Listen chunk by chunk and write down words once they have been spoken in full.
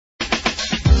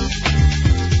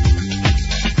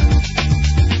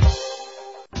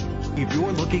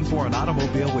Looking for an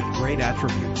automobile with great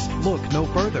attributes? Look no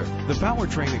further. The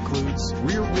powertrain includes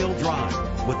rear-wheel drive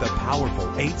with a powerful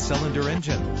 8-cylinder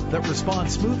engine that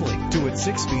responds smoothly to its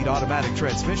 6-speed automatic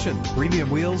transmission. Premium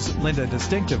wheels lend a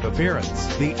distinctive appearance.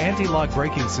 The anti-lock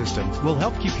braking system will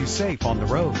help keep you safe on the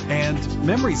road. And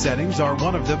memory settings are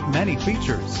one of the many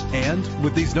features. And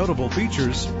with these notable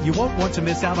features, you won't want to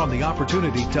miss out on the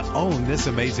opportunity to own this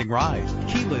amazing ride.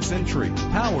 Keyless entry,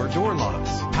 power door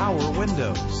locks, power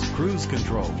windows, cruise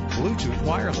control, Bluetooth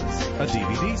wireless, a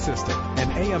DVD system, an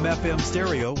AM/FM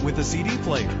stereo with a CD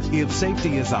player. If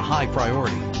safety is a high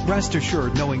priority, rest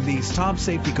assured knowing these top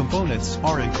safety components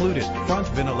are included: front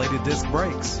ventilated disc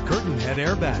brakes, curtain head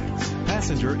airbags,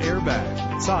 passenger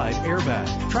airbag, side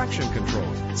airbag, traction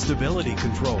control, stability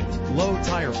control, low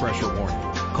tire pressure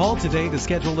warning. Call today to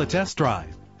schedule a test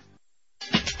drive.